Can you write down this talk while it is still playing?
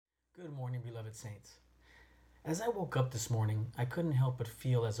Good morning, beloved saints. As I woke up this morning, I couldn't help but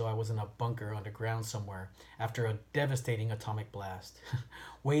feel as though I was in a bunker underground somewhere after a devastating atomic blast,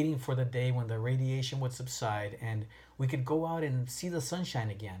 waiting for the day when the radiation would subside and we could go out and see the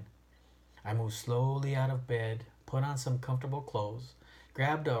sunshine again. I moved slowly out of bed, put on some comfortable clothes,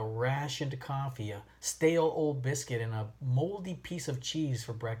 grabbed a rationed coffee, a stale old biscuit, and a moldy piece of cheese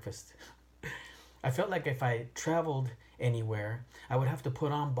for breakfast. I felt like if I traveled anywhere, I would have to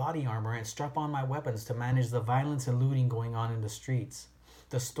put on body armor and strap on my weapons to manage the violence and looting going on in the streets,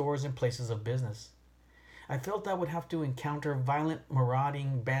 the stores, and places of business. I felt I would have to encounter violent,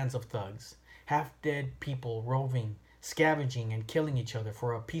 marauding bands of thugs, half dead people roving, scavenging, and killing each other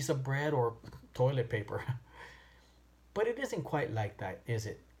for a piece of bread or toilet paper. But it isn't quite like that, is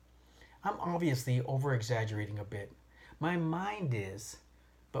it? I'm obviously over exaggerating a bit. My mind is,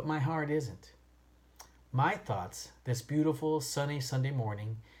 but my heart isn't. My thoughts, this beautiful sunny Sunday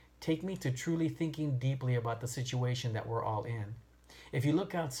morning, take me to truly thinking deeply about the situation that we're all in. If you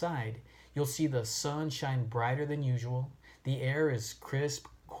look outside, you'll see the sun shine brighter than usual. The air is crisp,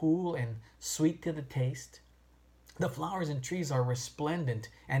 cool, and sweet to the taste. The flowers and trees are resplendent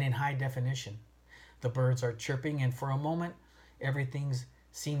and in high definition. The birds are chirping, and for a moment, everything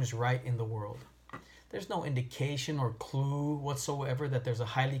seems right in the world. There's no indication or clue whatsoever that there's a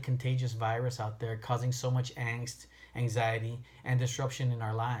highly contagious virus out there causing so much angst, anxiety, and disruption in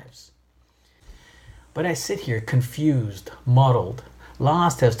our lives. But I sit here confused, muddled,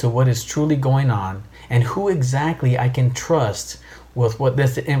 lost as to what is truly going on and who exactly I can trust with what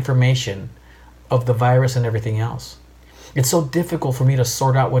this information of the virus and everything else. It's so difficult for me to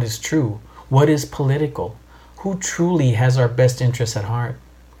sort out what is true, what is political, who truly has our best interests at heart.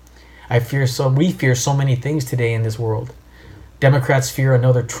 We fear so many things today in this world. Democrats fear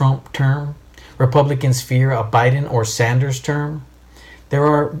another Trump term. Republicans fear a Biden or Sanders term. There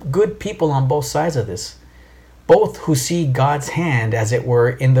are good people on both sides of this, both who see God's hand, as it were,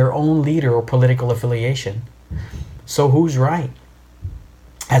 in their own leader or political affiliation. So who's right?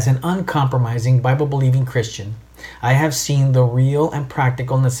 As an uncompromising, Bible-believing Christian, I have seen the real and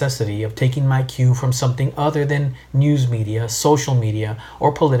practical necessity of taking my cue from something other than news media, social media,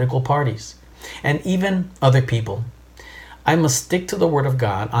 or political parties, and even other people. I must stick to the Word of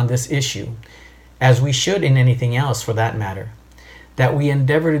God on this issue, as we should in anything else for that matter, that we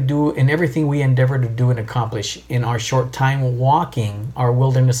endeavor to do in everything we endeavor to do and accomplish in our short time walking our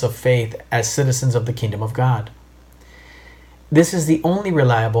wilderness of faith as citizens of the kingdom of God. This is the only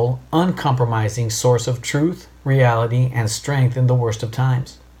reliable, uncompromising source of truth, reality, and strength in the worst of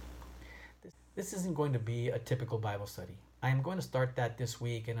times. This isn't going to be a typical Bible study. I am going to start that this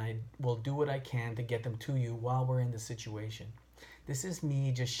week, and I will do what I can to get them to you while we're in this situation. This is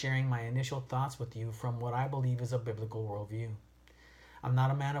me just sharing my initial thoughts with you from what I believe is a biblical worldview. I'm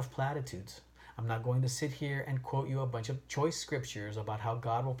not a man of platitudes. I'm not going to sit here and quote you a bunch of choice scriptures about how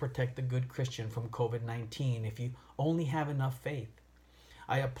God will protect the good Christian from COVID-19 if you only have enough faith.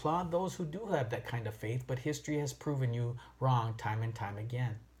 I applaud those who do have that kind of faith, but history has proven you wrong time and time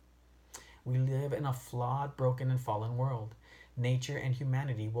again. We live in a flawed, broken, and fallen world. Nature and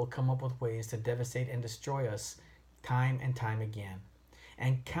humanity will come up with ways to devastate and destroy us time and time again.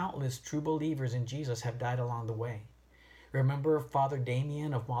 And countless true believers in Jesus have died along the way. Remember Father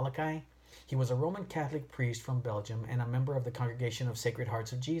Damien of Molokai? He was a Roman Catholic priest from Belgium and a member of the Congregation of Sacred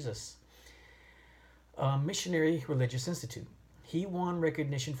Hearts of Jesus, a missionary religious institute. He won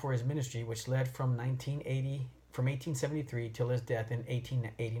recognition for his ministry, which led from 1873 till his death in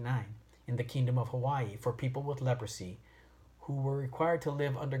 1889 in the Kingdom of Hawaii for people with leprosy who were required to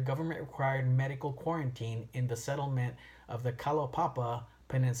live under government-required medical quarantine in the settlement of the Kalaupapa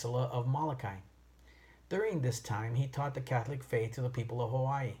Peninsula of Molokai. During this time, he taught the Catholic faith to the people of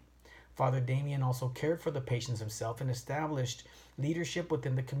Hawaii. Father Damien also cared for the patients himself and established leadership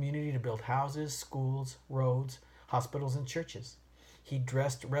within the community to build houses, schools, roads, hospitals, and churches. He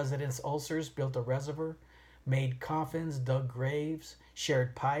dressed residents' ulcers, built a reservoir, made coffins, dug graves,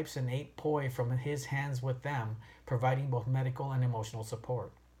 shared pipes, and ate poi from his hands with them, providing both medical and emotional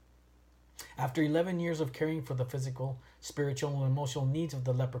support. After 11 years of caring for the physical, spiritual, and emotional needs of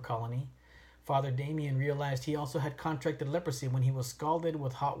the leper colony, Father Damien realized he also had contracted leprosy when he was scalded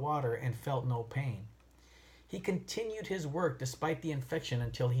with hot water and felt no pain. He continued his work despite the infection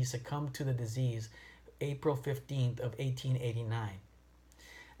until he succumbed to the disease April 15th of 1889.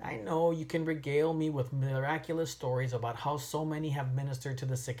 I know you can regale me with miraculous stories about how so many have ministered to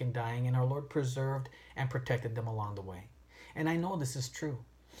the sick and dying, and our Lord preserved and protected them along the way. And I know this is true,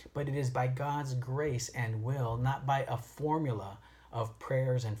 but it is by God's grace and will, not by a formula of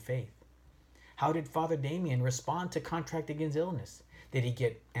prayers and faith. How did Father Damien respond to contracting his illness? Did he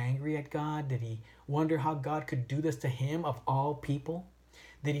get angry at God? Did he wonder how God could do this to him of all people?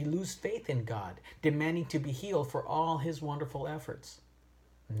 Did he lose faith in God, demanding to be healed for all his wonderful efforts?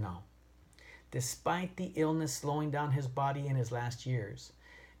 No. Despite the illness slowing down his body in his last years,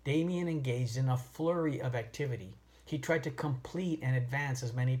 Damien engaged in a flurry of activity. He tried to complete and advance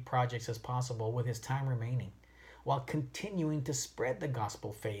as many projects as possible with his time remaining, while continuing to spread the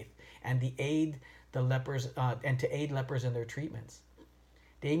gospel faith and to aid lepers in their treatments.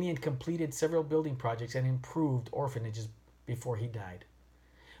 Damien completed several building projects and improved orphanages before he died.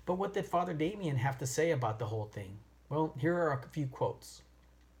 But what did Father Damien have to say about the whole thing? Well, here are a few quotes.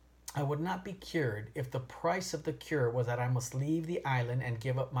 I would not be cured if the price of the cure was that I must leave the island and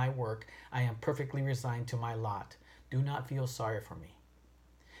give up my work. I am perfectly resigned to my lot. Do not feel sorry for me.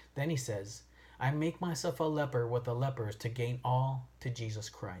 Then he says, I make myself a leper with the lepers to gain all to Jesus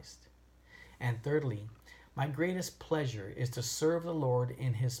Christ. And thirdly, my greatest pleasure is to serve the Lord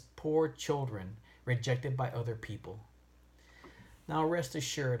in his poor children rejected by other people. Now rest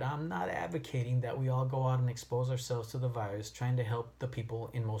assured, I'm not advocating that we all go out and expose ourselves to the virus trying to help the people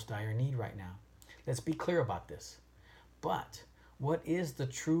in most dire need right now. Let's be clear about this. But what is the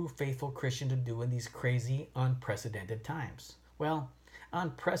true faithful Christian to do in these crazy, unprecedented times? Well,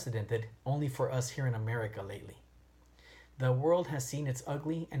 unprecedented only for us here in America lately. The world has seen its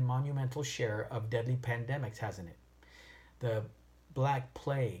ugly and monumental share of deadly pandemics, hasn't it? The Black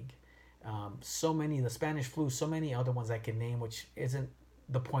Plague, the Spanish flu, so many other ones I can name, which isn't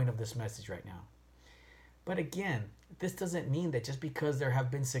the point of this message right now. But again, this doesn't mean that just because there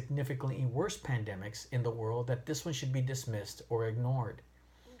have been significantly worse pandemics in the world that this one should be dismissed or ignored.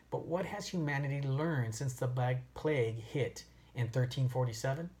 But what has humanity learned since the Black Plague hit in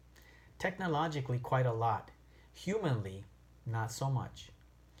 1347? Technologically, quite a lot. Humanly, not so much.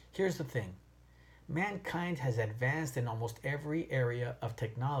 Here's the thing. Mankind has advanced in almost every area of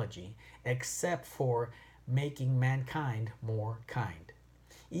technology except for making mankind more kind.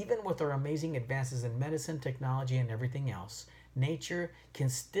 Even with our amazing advances in medicine, technology, and everything else, nature can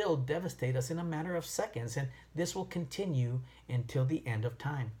still devastate us in a matter of seconds, and this will continue until the end of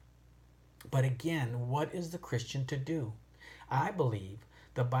time. But again, what is the Christian to do? I believe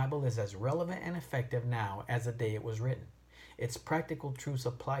the Bible is as relevant and effective now as the day it was written. Its practical truths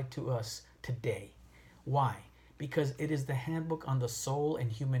apply to us today. Why? Because it is the handbook on the soul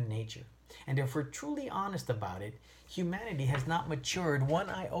and human nature. And if we're truly honest about it, humanity has not matured one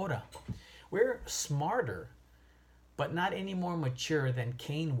iota. We're smarter, but not any more mature than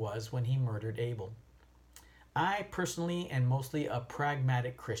Cain was when he murdered Abel. I personally am mostly a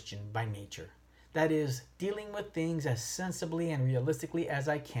pragmatic Christian by nature. That is, dealing with things as sensibly and realistically as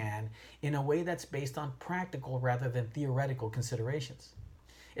I can in a way that's based on practical rather than theoretical considerations.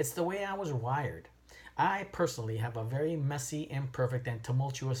 It's the way I was wired. I personally have a very messy, imperfect, and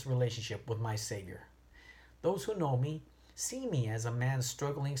tumultuous relationship with my Savior. Those who know me see me as a man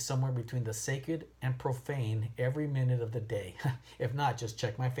struggling somewhere between the sacred and profane every minute of the day. If not, just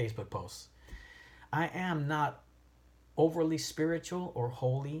check my Facebook posts. I am not overly spiritual or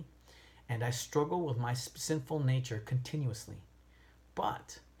holy, and I struggle with my sinful nature continuously.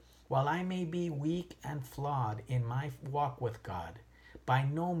 But while I may be weak and flawed in my walk with God, by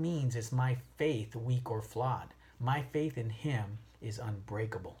no means is my faith weak or flawed. My faith in Him is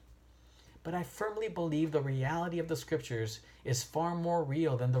unbreakable. But I firmly believe the reality of the Scriptures is far more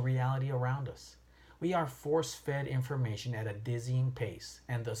real than the reality around us. We are force-fed information at a dizzying pace,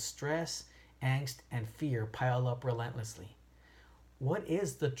 and the stress, angst, and fear pile up relentlessly. What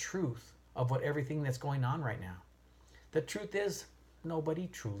is the truth of everything that's going on right now? The truth is, nobody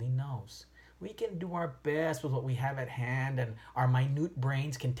truly knows. We can do our best with what we have at hand and our minute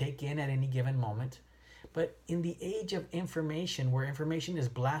brains can take in at any given moment. But in the age of information, where information is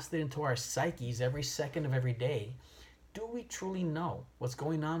blasted into our psyches every second of every day, do we truly know what's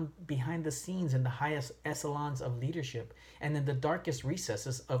going on behind the scenes in the highest echelons of leadership and in the darkest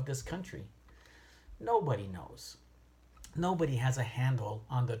recesses of this country? Nobody knows. Nobody has a handle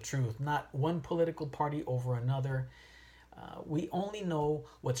on the truth, not one political party over another. We only know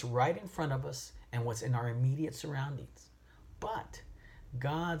what's right in front of us and what's in our immediate surroundings. But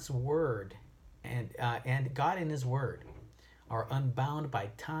God's Word and God in His Word are unbound by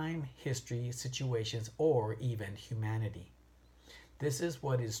time, history, situations, or even humanity. This is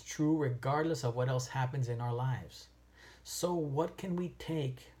what is true regardless of what else happens in our lives. So what can we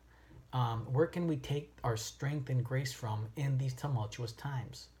take? Where can we take our strength and grace from in these tumultuous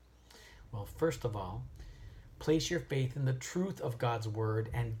times? Well, first of all, place your faith in the truth of God's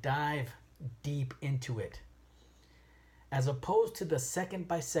Word and dive deep into it. As opposed to the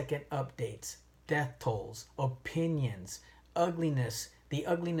second-by-second updates, death tolls, opinions, and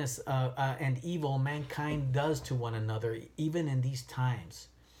evil mankind does to one another, even in these times.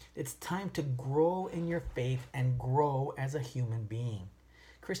 It's time to grow in your faith and grow as a human being.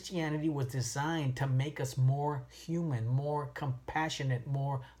 Christianity was designed to make us more human, more compassionate,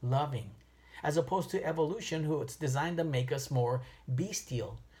 more loving, as opposed to evolution, who it's designed to make us more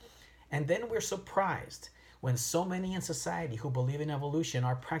bestial. And then we're surprised when so many in society who believe in evolution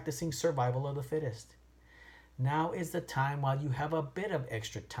are practicing survival of the fittest. Now is the time while you have a bit of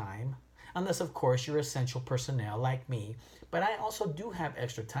extra time, unless, of course, you're essential personnel like me. But I also do have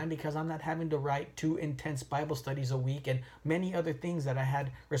extra time because I'm not having to write 2 intense Bible studies a week and many other things that I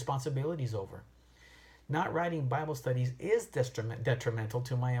had responsibilities over. Not writing Bible studies is detrimental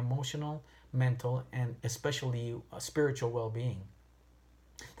to my emotional, mental, and especially spiritual well being.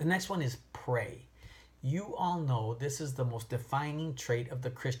 The next one is pray. You all know this is the most defining trait of the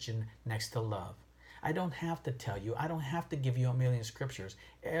Christian next to love. I don't have to tell you, I don't have to give you a million scriptures.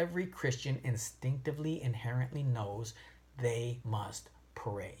 Every Christian instinctively, inherently knows they must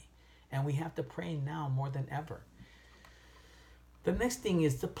pray. And we have to pray now more than ever. The next thing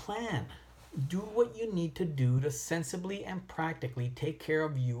is to plan. Do what you need to do to sensibly and practically take care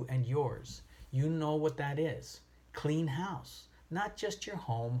of you and yours. You know what that is. Clean house. Not just your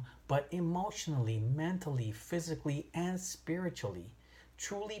home, but emotionally, mentally, physically, and spiritually.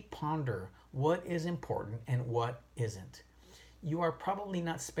 Truly ponder what is important and what isn't. You are probably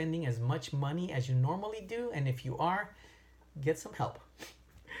not spending as much money as you normally do, and if you are, get some help.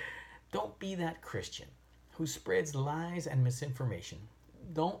 Don't be that Christian who spreads lies and misinformation.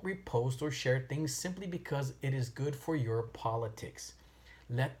 Don't repost or share things simply because it is good for your politics.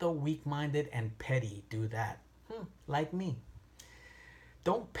 Let the weak-minded and petty do that, like me.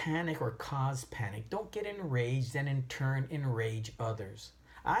 Don't panic or cause panic. Don't get enraged and in turn enrage others.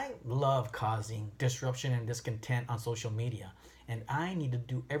 I love causing disruption and discontent on social media, and I need to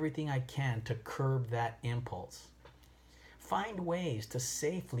do everything I can to curb that impulse. Find ways to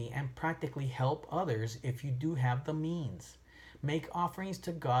safely and practically help others if you do have the means. Make offerings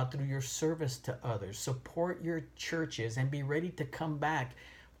to God through your service to others. Support your churches and be ready to come back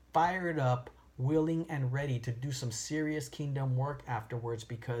fired up, willing and ready to do some serious kingdom work afterwards,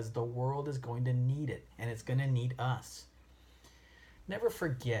 because the world is going to need it and it's going to need us. Never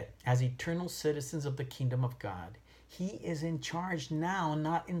forget, as eternal citizens of the kingdom of God, He is in charge now,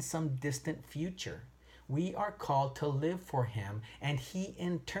 not in some distant future. We are called to live for Him, and He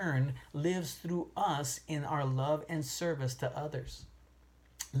in turn lives through us in our love and service to others.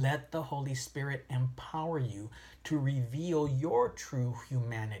 Let the Holy Spirit empower you to reveal your true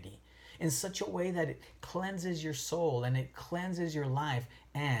humanity in such a way that it cleanses your soul and it cleanses your life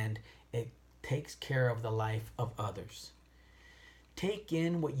and it takes care of the life of others. Take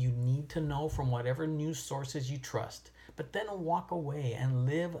in what you need to know from whatever news sources you trust, but then walk away and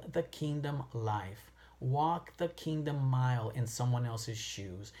live the kingdom life. Walk the kingdom mile in someone else's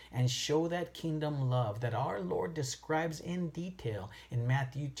shoes and show that kingdom love that our Lord describes in detail in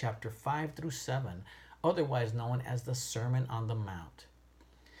Matthew chapter 5 through 7, otherwise known as the Sermon on the Mount.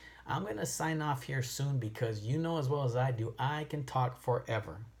 I'm going to sign off here soon because you know as well as I do, I can talk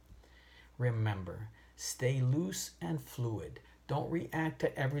forever. Remember, stay loose and fluid. Don't react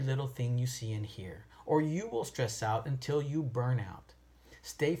to every little thing you see and hear, or you will stress out until you burn out.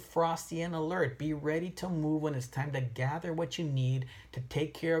 Stay frosty and alert. Be ready to move when it's time to gather what you need to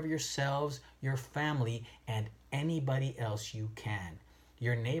take care of yourselves, your family, and anybody else you can.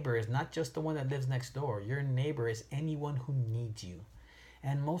 Your neighbor is not just the one that lives next door. Your neighbor is anyone who needs you.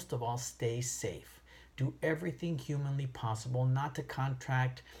 And most of all, stay safe. Do everything humanly possible not to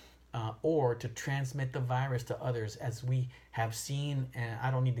contract or to transmit the virus to others, as we have seen, and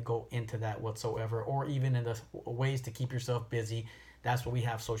I don't need to go into that whatsoever, or even in the ways to keep yourself busy. That's what we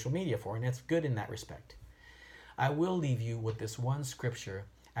have social media for, and it's good in that respect. I will leave you with this one scripture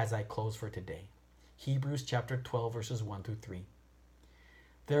as I close for today. Hebrews chapter 12, verses 1 through 3.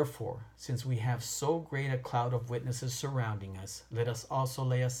 Therefore, since we have so great a cloud of witnesses surrounding us, let us also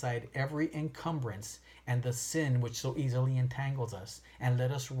lay aside every encumbrance and the sin which so easily entangles us, and let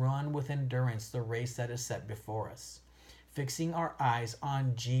us run with endurance the race that is set before us, fixing our eyes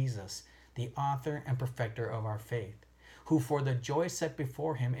on Jesus, the author and perfecter of our faith, who for the joy set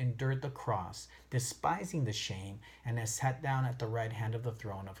before him endured the cross, despising the shame, and has sat down at the right hand of the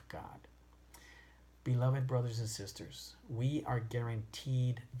throne of God. Beloved brothers and sisters, we are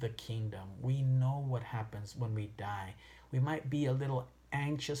guaranteed the kingdom. We know what happens when we die. We might be a little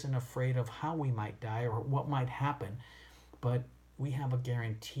anxious and afraid of how we might die or what might happen, but we have a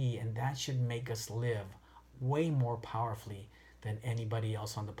guarantee, and that should make us live way more powerfully than anybody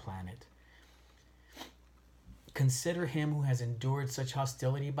else on the planet. Consider him who has endured such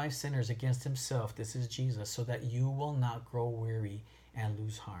hostility by sinners against himself, this is Jesus, so that you will not grow weary and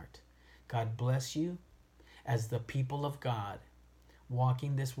lose heart. God bless you as the people of God,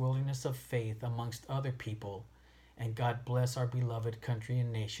 walking this wilderness of faith amongst other people. And God bless our beloved country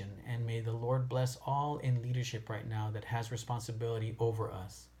and nation. And may the Lord bless all in leadership right now that has responsibility over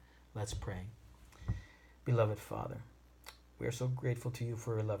us. Let's pray. Beloved Father, we are so grateful to you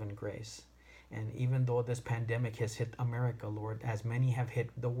for your love and grace. And even though this pandemic has hit America, Lord, as many have hit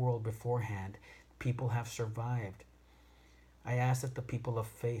the world beforehand, people have survived. I ask that the people of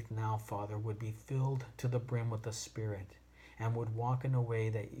faith now, Father, would be filled to the brim with the Spirit and would walk in a way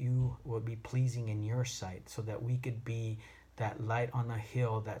that you would be pleasing in your sight, so that we could be that light on a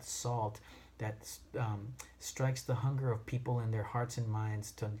hill, that salt that strikes the hunger of people in their hearts and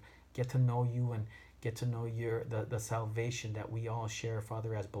minds to get to know you and get to know the salvation that we all share,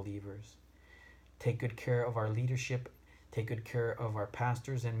 Father, as believers. Take good care of our leadership. Take good care of our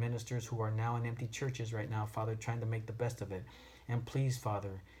pastors and ministers who are now in empty churches right now, Father, trying to make the best of it. And please,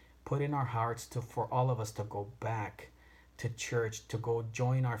 Father, put in our hearts for all of us to go back to church, to go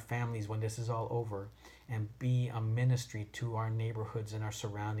join our families when this is all over, and be a ministry to our neighborhoods and our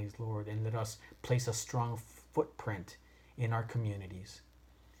surroundings, Lord, and let us place a strong footprint in our communities.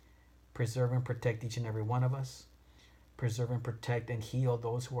 Preserve and protect each and every one of us. Preserve and protect and heal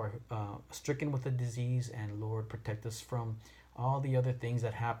those who are stricken with the disease, and Lord, protect us from all the other things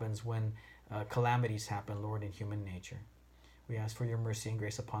that happens when calamities happen, Lord, in human nature. We ask for your mercy and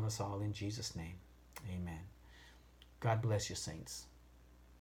grace upon us all in Jesus' name. Amen. God bless you, saints.